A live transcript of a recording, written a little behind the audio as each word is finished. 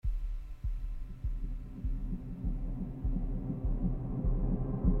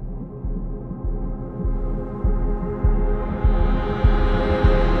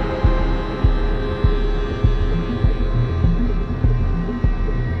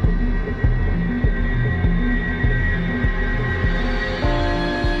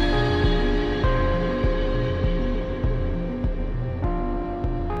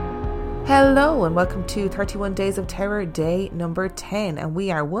Hello and welcome to 31 Days of Terror, day number 10. And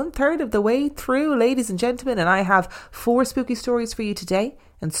we are 1/3 of the way through, ladies and gentlemen. And I have 4 spooky stories for you today.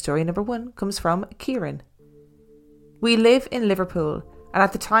 And story number 1 comes from Kieran. We live in Liverpool. And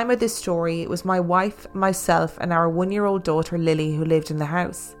at the time of this story, it was my wife, myself and our 1-year-old daughter Lily who lived in the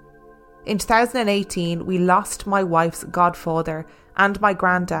house. In 2018, we lost my wife's godfather and my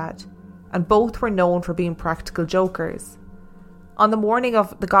granddad. And both were known for being practical jokers. On the morning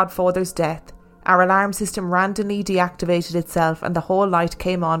of the godfather's death, our alarm system randomly deactivated itself and the whole light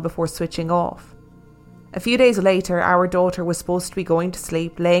came on before switching off. A few days later, our daughter was supposed to be going to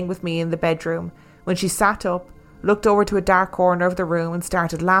sleep, laying with me in the bedroom, when she sat up, looked over to a dark corner of the room and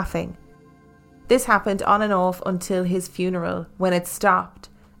started laughing. This happened on and off until his funeral, when it stopped,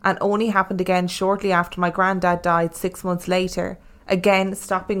 and only happened again shortly after my granddad died 6 months later, again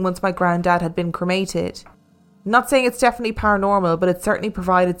stopping once my granddad had been cremated. Not saying it's definitely paranormal, but it certainly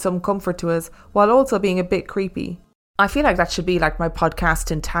provided some comfort to us, while also being a bit creepy. I feel like that should be like my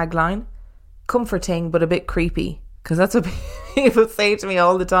podcasting tagline. Comforting, but a bit creepy. Because that's what people say to me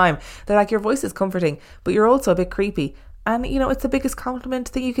all the time. They're like, your voice is comforting, but you're also a bit creepy. And, you know, it's the biggest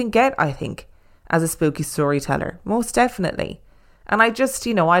compliment that you can get, I think, as a spooky storyteller. Most definitely. And I just,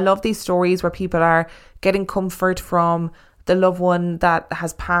 I love these stories where people are getting comfort from the loved one that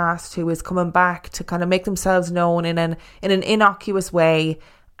has passed, who is coming back to kind of make themselves known in an innocuous way,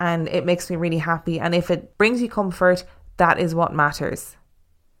 and it makes me really happy. And if it brings you comfort, that is what matters.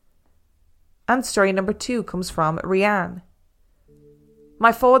 And story number 2 comes from Rianne.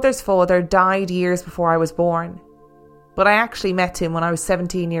 My father's father died years before I was born, but I actually met him when I was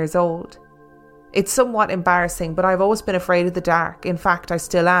 17 years old. It's somewhat embarrassing, but I've always been afraid of the dark. In fact, I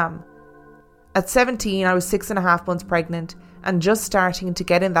still am. At 17, I was 6.5 months pregnant and just starting to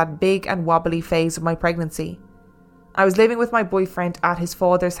get in that big and wobbly phase of my pregnancy. I was living with my boyfriend at his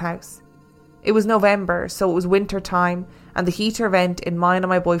father's house. It was November, so it was winter time, and the heater vent in mine and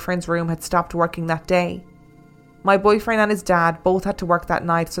my boyfriend's room had stopped working that day. My boyfriend and his dad both had to work that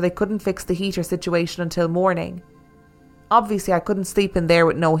night, so they couldn't fix the heater situation until morning. Obviously, I couldn't sleep in there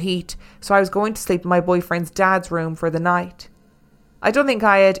with no heat, so I was going to sleep in my boyfriend's dad's room for the night. I don't think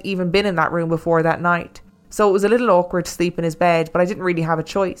I had even been in that room before that night, so it was a little awkward to sleep in his bed, but I didn't really have a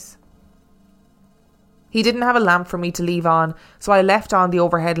choice. He didn't have a lamp for me to leave on, so I left on the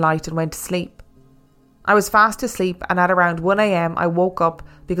overhead light and went to sleep. I was fast asleep, and at around 1 a.m. I woke up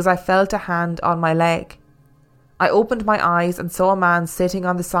because I felt a hand on my leg. I opened my eyes and saw a man sitting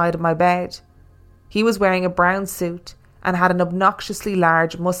on the side of my bed. He was wearing a brown suit and had an obnoxiously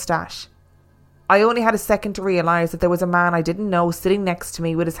large moustache. I only had a second to realise that there was a man I didn't know sitting next to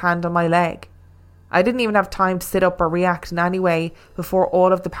me with his hand on my leg. I didn't even have time to sit up or react in any way before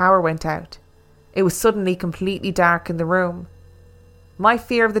all of the power went out. It was suddenly completely dark in the room. My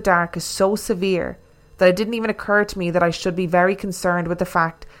fear of the dark is so severe that it didn't even occur to me that I should be very concerned with the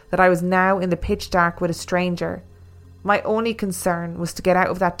fact that I was now in the pitch dark with a stranger. My only concern was to get out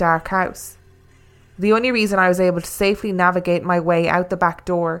of that dark house. The only reason I was able to safely navigate my way out the back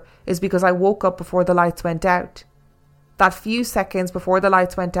door is because I woke up before the lights went out. That few seconds before the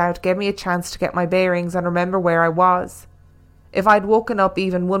lights went out gave me a chance to get my bearings and remember where I was. If I'd woken up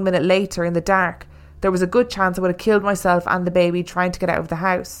even 1 minute later in the dark, there was a good chance I would have killed myself and the baby trying to get out of the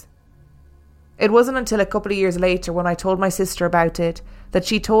house. It wasn't until a couple of years later, when I told my sister about it, that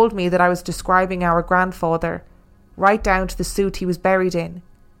she told me that I was describing our grandfather, right down to the suit he was buried in.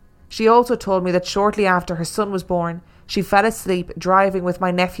 She also told me that shortly after her son was born, she fell asleep driving with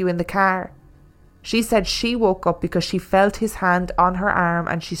my nephew in the car. She said she woke up because she felt his hand on her arm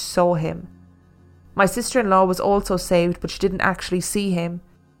and she saw him. My sister-in-law was also saved, but she didn't actually see him.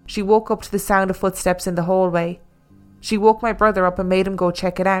 She woke up to the sound of footsteps in the hallway. She woke my brother up and made him go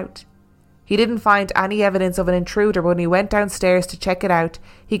check it out. He didn't find any evidence of an intruder, but when he went downstairs to check it out,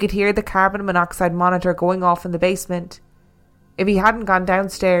 he could hear the carbon monoxide monitor going off in the basement. If he hadn't gone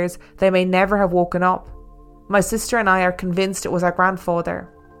downstairs, they may never have woken up. My sister and I are convinced it was our grandfather.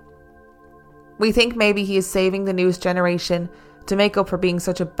 We think maybe he is saving the newest generation to make up for being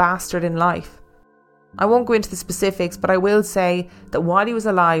such a bastard in life. I won't go into the specifics, but I will say that while he was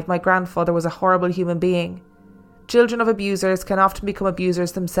alive, my grandfather was a horrible human being. Children of abusers can often become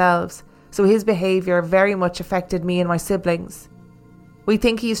abusers themselves, so his behaviour very much affected me and my siblings. We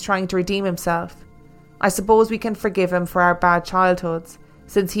think he is trying to redeem himself. I suppose we can forgive him for our bad childhoods,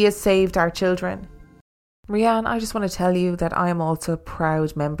 since he has saved our children. Rianne, I just want to tell you that I am also a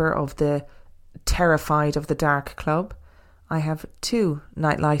proud member of the Terrified of the Dark Club. I have 2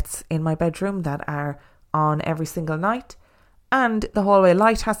 nightlights in my bedroom that are on every single night, and the hallway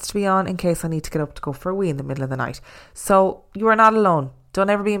light has to be on in case I need to get up to go for a wee in the middle of the night. So you are not alone. Don't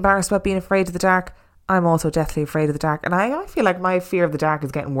ever be embarrassed about being afraid of the dark. I'm also deathly afraid of the dark. And I feel like my fear of the dark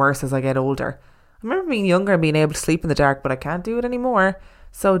is getting worse as I get older. I remember being younger and being able to sleep in the dark, but I can't do it anymore.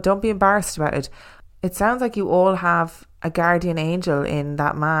 So don't be embarrassed about it. It sounds like you all have a guardian angel in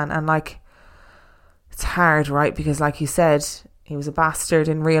that man. And like, it's hard, right? Because like you said, he was a bastard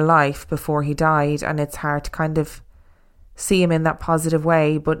in real life before he died. And it's hard to kind of see him in that positive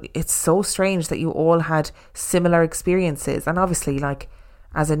way. But it's so strange that you all had similar experiences. And obviously, like,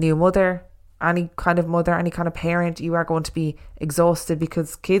 as a new mother, any kind of parent, you are going to be exhausted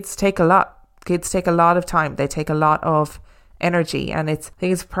because kids take a lot. Kids take a lot of time. They take a lot of energy, and I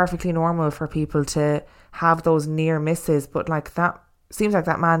think it's perfectly normal for people to have those near misses. But like, that seems like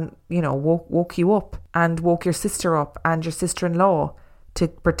that man, woke you up and woke your sister up and your sister-in-law to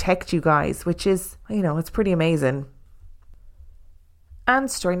protect you guys, which is, it's pretty amazing. And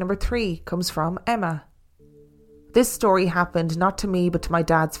story number 3 comes from Emma. This story happened not to me but to my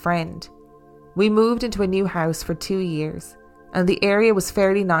dad's friend. We moved into a new house for 2 years, and the area was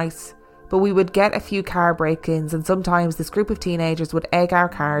fairly nice, but we would get a few car break-ins, and sometimes this group of teenagers would egg our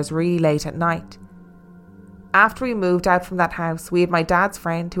cars really late at night. After we moved out from that house, we had my dad's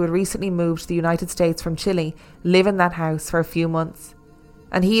friend, who had recently moved to the United States from Chile, live in that house for a few months.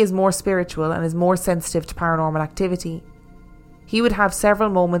 And he is more spiritual and is more sensitive to paranormal activity. He would have several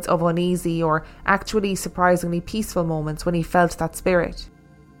moments of uneasy or actually surprisingly peaceful moments when he felt that spirit.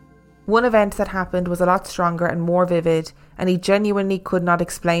 One event that happened was a lot stronger and more vivid, and he genuinely could not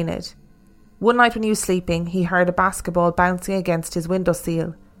explain it. One night when he was sleeping, he heard a basketball bouncing against his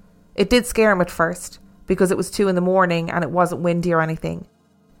windowsill. It did scare him at first, because it was 2 a.m. and it wasn't windy or anything.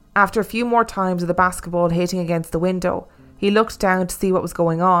 After a few more times of the basketball hitting against the window, he looked down to see what was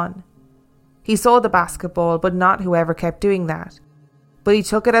going on. He saw the basketball, but not whoever kept doing that. But he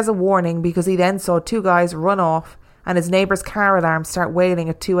took it as a warning, because he then saw 2 guys run off and his neighbour's car alarm start wailing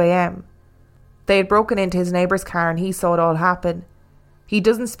at 2 a.m. They had broken into his neighbour's car and he saw it all happen. He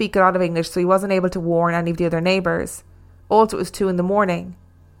doesn't speak a lot of English, so he wasn't able to warn any of the other neighbours. Also, it was 2 a.m.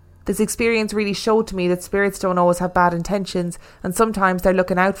 This experience really showed to me that spirits don't always have bad intentions, and sometimes they're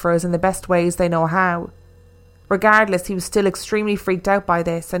looking out for us in the best ways they know how. Regardless, he was still extremely freaked out by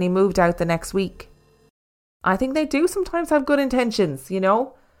this, and he moved out the next week. I think they do sometimes have good intentions,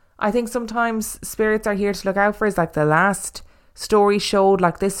 I think sometimes spirits are here to look out for us, like the last story showed,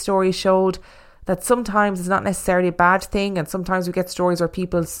 like this story showed, that sometimes it's not necessarily a bad thing, and sometimes we get stories where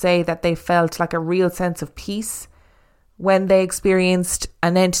people say that they felt like a real sense of peace when they experienced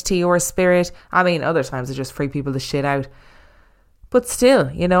an entity or a spirit. I mean, other times it just freak people the shit out. But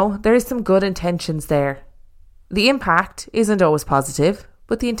still, there is some good intentions there. The impact isn't always positive,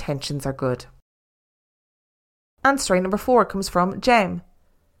 but the intentions are good. And story number 4 comes from Jem.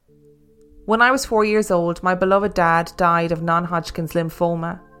 When I was 4 years old, my beloved dad died of non-Hodgkin's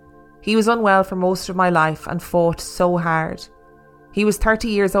lymphoma. He was unwell for most of my life and fought so hard. He was 30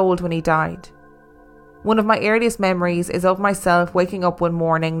 years old when he died. One of my earliest memories is of myself waking up one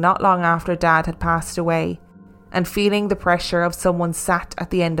morning not long after Dad had passed away and feeling the pressure of someone sat at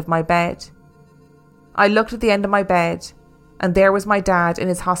the end of my bed. I looked at the end of my bed, and there was my dad in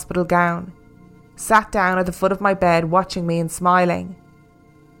his hospital gown, sat down at the foot of my bed watching me and smiling.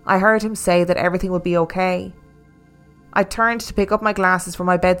 I heard him say that everything would be okay. I turned to pick up my glasses from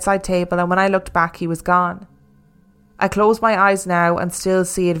my bedside table, and when I looked back, he was gone. I close my eyes now and still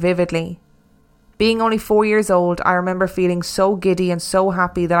see it vividly. Being only 4 years old, I remember feeling so giddy and so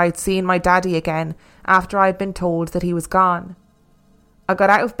happy that I'd seen my daddy again after I'd been told that he was gone. I got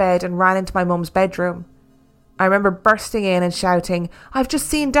out of bed and ran into my mum's bedroom. I remember bursting in and shouting, "I've just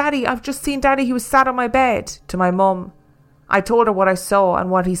seen Daddy, he was sat on my bed," to my mum. I told her what I saw and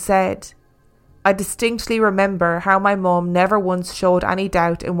what he said. I distinctly remember how my mum never once showed any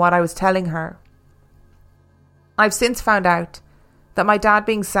doubt in what I was telling her. I've since found out that my dad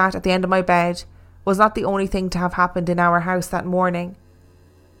being sat at the end of my bed was not the only thing to have happened in our house that morning.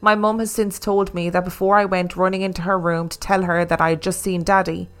 My mum has since told me that before I went running into her room to tell her that I had just seen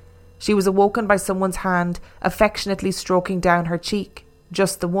Daddy, she was awoken by someone's hand affectionately stroking down her cheek,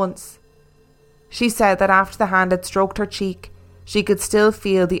 just the once. She said that after the hand had stroked her cheek, she could still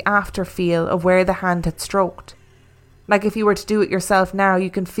feel the after feel of where the hand had stroked. Like if you were to do it yourself now, you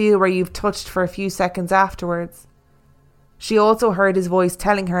can feel where you've touched for a few seconds afterwards. She also heard his voice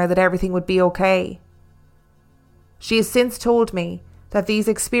telling her that everything would be okay. She has since told me that these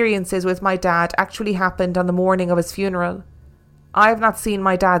experiences with my dad actually happened on the morning of his funeral. I have not seen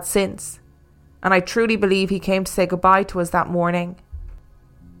my dad since, and I truly believe he came to say goodbye to us that morning.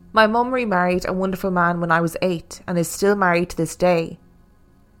 My mum remarried a wonderful man when I was 8 and is still married to this day.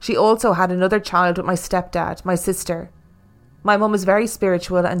 She also had another child with my stepdad, my sister. My mum is very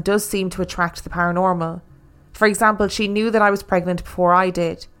spiritual and does seem to attract the paranormal. For example, she knew that I was pregnant before I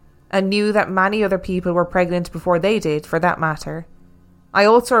did, and knew that many other people were pregnant before they did, for that matter. I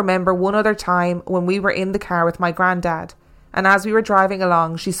also remember one other time when we were in the car with my granddad, and as we were driving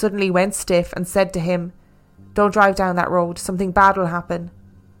along, she suddenly went stiff and said to him, "Don't drive down that road, something bad will happen."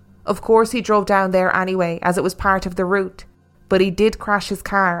 Of course he drove down there anyway, as it was part of the route, but he did crash his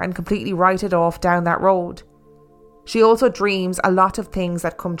car and completely write it off down that road. She also dreams a lot of things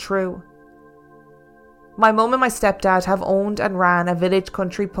that come true. My mum and my stepdad have owned and ran a village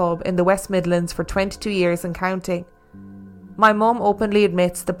country pub in the West Midlands for 22 years and counting. My mum openly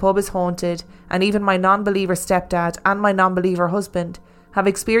admits the pub is haunted, and even my non-believer stepdad and my non-believer husband have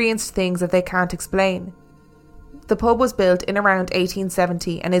experienced things that they can't explain. The pub was built in around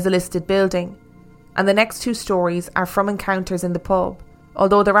 1870 and is a listed building, and the next two stories are from encounters in the pub,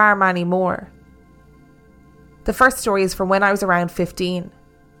 although there are many more. The first story is from when I was around 15.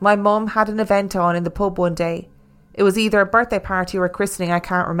 My mum had an event on in the pub one day. It was either a birthday party or a christening, I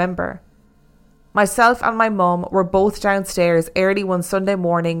can't remember. Myself and my mum were both downstairs early one Sunday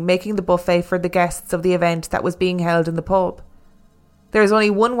morning making the buffet for the guests of the event that was being held in the pub. There is only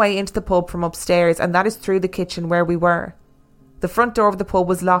one way into the pub from upstairs, and that is through the kitchen where we were. The front door of the pub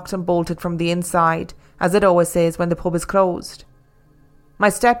was locked and bolted from the inside, as it always is when the pub is closed. My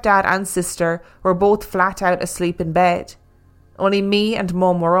stepdad and sister were both flat out asleep in bed. Only me and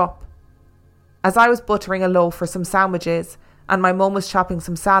mum were up. As I was buttering a loaf for some sandwiches, and my mum was chopping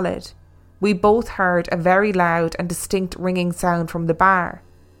some salad, we both heard a very loud and distinct ringing sound from the bar.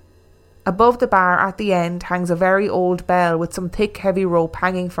 Above the bar at the end hangs a very old bell with some thick heavy rope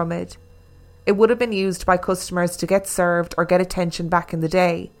hanging from it. It would have been used by customers to get served or get attention back in the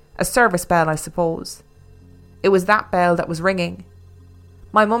day, a service bell I suppose. It was that bell that was ringing.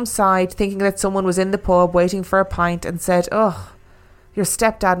 My mum sighed, thinking that someone was in the pub waiting for a pint, and said, "Ugh, your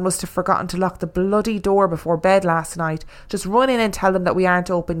stepdad must have forgotten to lock the bloody door before bed last night. Just run in and tell them that we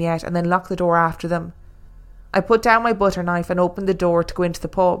aren't open yet, and then lock the door after them." I put down my butter knife and opened the door to go into the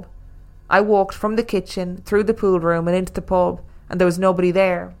pub. I walked from the kitchen, through the pool room and into the pub, and there was nobody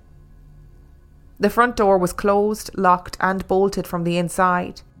there. The front door was closed, locked and bolted from the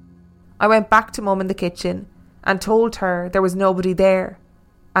inside. I went back to Mum in the kitchen and told her there was nobody there,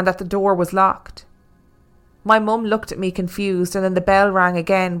 and that the door was locked. My mum looked at me confused, and then the bell rang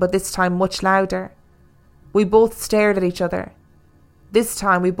again, but this time much louder. We both stared at each other. This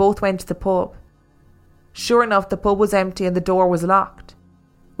time we both went to the pub. Sure enough, the pub was empty and the door was locked.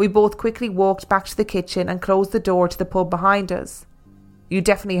 We both quickly walked back to the kitchen and closed the door to the pub behind us. "You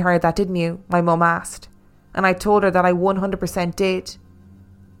definitely heard that, didn't you?" my mum asked, and I told her that I 100% did.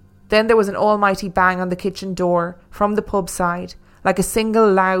 Then there was an almighty bang on the kitchen door from the pub side, like a single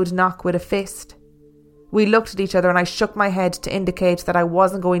loud knock with a fist. We looked at each other and I shook my head to indicate that I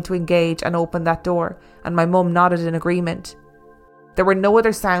wasn't going to engage and open that door, and my mum nodded in agreement. There were no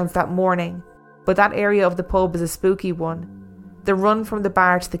other sounds that morning, but that area of the pub is a spooky one. The run from the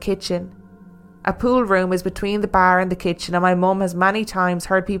bar to the kitchen. A pool room is between the bar and the kitchen, and my mum has many times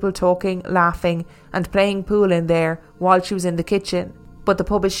heard people talking, laughing and playing pool in there while she was in the kitchen, but the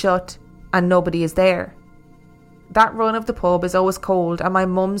pub is shut and nobody is there. That run of the pub is always cold, and my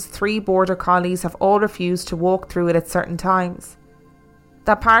mum's 3 border collies have all refused to walk through it at certain times.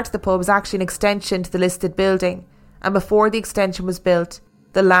 That part of the pub is actually an extension to the listed building, and before the extension was built,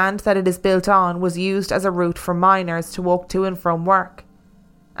 the land that it is built on was used as a route for miners to walk to and from work.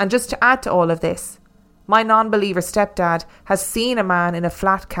 And just to add to all of this, my non-believer stepdad has seen a man in a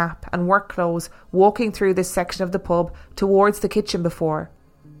flat cap and work clothes walking through this section of the pub towards the kitchen before.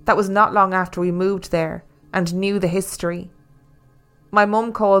 That was not long after we moved there, and knew the history. My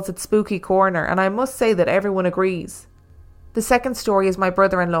mum calls it Spooky Corner, and I must say that everyone agrees. The second story is my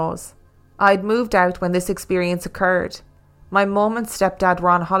brother-in-law's. I'd moved out when this experience occurred. My mum and stepdad were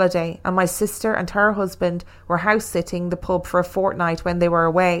on holiday, and my sister and her husband were house-sitting the pub for a fortnight when they were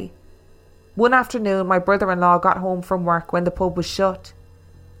away. One afternoon, my brother-in-law got home from work when the pub was shut.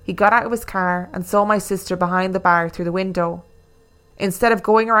 He got out of his car and saw my sister behind the bar through the window. Instead of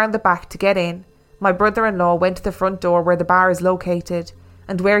going around the back to get in, my brother-in-law went to the front door where the bar is located,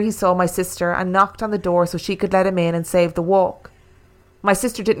 and where he saw my sister, and knocked on the door so she could let him in and save the walk. My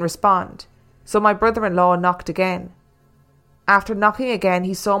sister didn't respond, so my brother-in-law knocked again. After knocking again,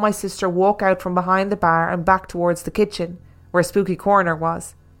 he saw my sister walk out from behind the bar and back towards the kitchen, where Spooky Corner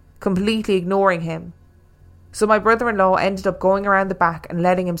was, completely ignoring him. So my brother-in-law ended up going around the back and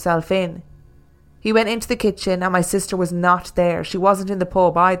letting himself in. He went into the kitchen and my sister was not there. She wasn't in the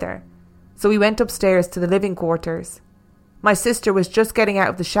pub either. So we went upstairs to the living quarters. My sister was just getting out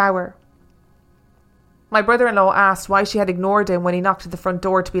of the shower. My brother-in-law asked why she had ignored him when he knocked at the front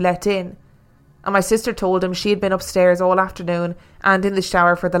door to be let in. And my sister told him she had been upstairs all afternoon and in the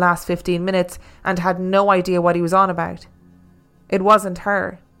shower for the last 15 minutes and had no idea what he was on about. It wasn't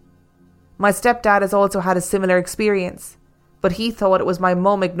her. My stepdad has also had a similar experience, but he thought it was my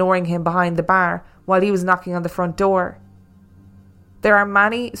mum ignoring him behind the bar while he was knocking on the front door. There are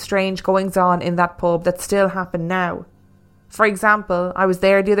many strange goings-on in that pub that still happen now. For example, I was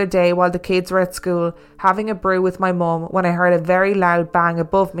there the other day while the kids were at school having a brew with my mum when I heard a very loud bang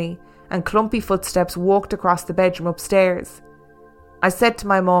above me and clumpy footsteps walked across the bedroom upstairs. I said to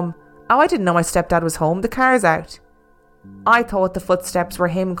my mum, "Oh, I didn't know my stepdad was home, the car's out." I thought the footsteps were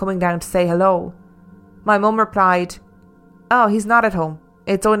him coming down to say hello. My mum replied, "Oh, he's not at home.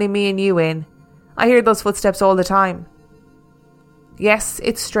 It's only me and you in. I hear those footsteps all the time." Yes,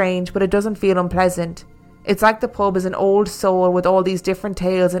 it's strange, but it doesn't feel unpleasant. It's like the pub is an old soul with all these different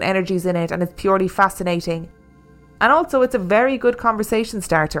tales and energies in it, and it's purely fascinating. And also, it's a very good conversation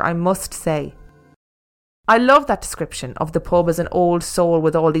starter, I must say. I love that description of the pub as an old soul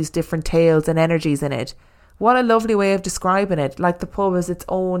with all these different tales and energies in it. What a lovely way of describing it, like the pub is its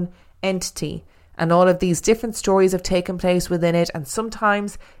own entity, and all of these different stories have taken place within it, and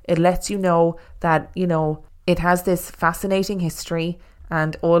sometimes it lets you know that, it has this fascinating history,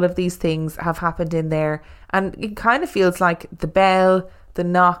 and all of these things have happened in there, and it kind of feels like the bell, the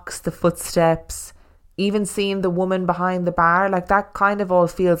knocks, the footsteps, even seeing the woman behind the bar, like that kind of all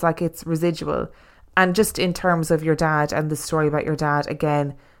feels like it's residual. And just in terms of your dad and the story about your dad,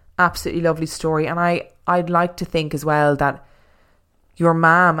 again, absolutely lovely story. And I'd like to think as well that your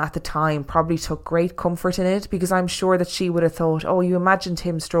mum at the time probably took great comfort in it, because I'm sure that she would have thought, oh, you imagined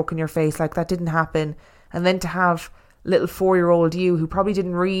him stroking your face, like that didn't happen. And then to have little 4-year-old you, who probably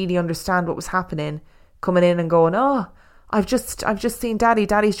didn't really understand what was happening, coming in and going, "Oh, I've just seen Daddy.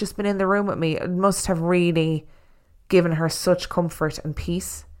 Daddy's just been in the room with me." It must have really given her such comfort and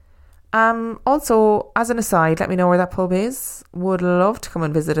peace. Also, as an aside, let me know where that pub is. Would love to come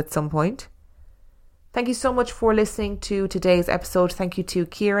and visit at some point. Thank you so much for listening to today's episode. Thank you to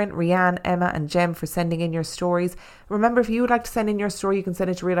Kieran, Rianne, Emma and Jem for sending in your stories. Remember, if you would like to send in your story, you can send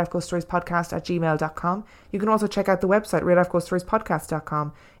it to reallifeghost-stories-podcast@gmail.com. You can also check out the website,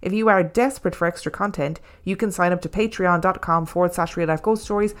 reallifeghost-stories-podcast.com. If you are desperate for extra content, you can sign up to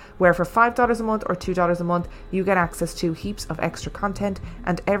patreon.com/reallifeghost-stories, where for $5 a month or $2 a month, you get access to heaps of extra content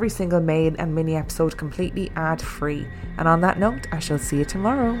and every single main and mini episode completely ad-free. And on that note, I shall see you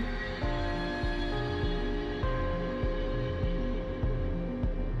tomorrow.